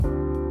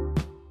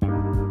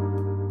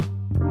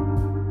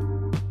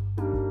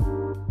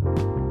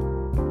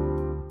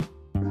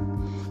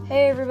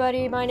Hey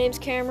everybody, my name's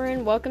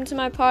Cameron. Welcome to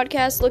my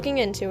podcast, Looking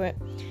Into It.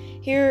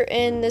 Here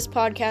in this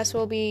podcast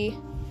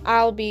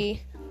I'll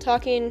be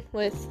talking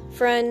with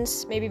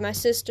friends, maybe my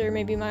sister,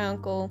 maybe my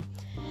uncle,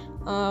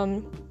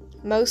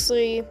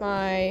 mostly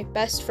my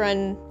best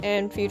friend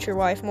and future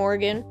wife,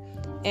 Morgan,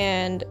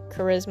 and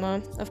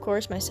Charisma, of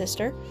course, my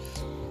sister.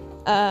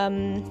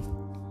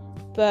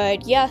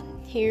 But yeah,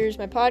 here's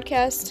my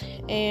podcast,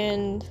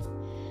 and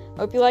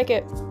hope you like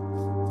it.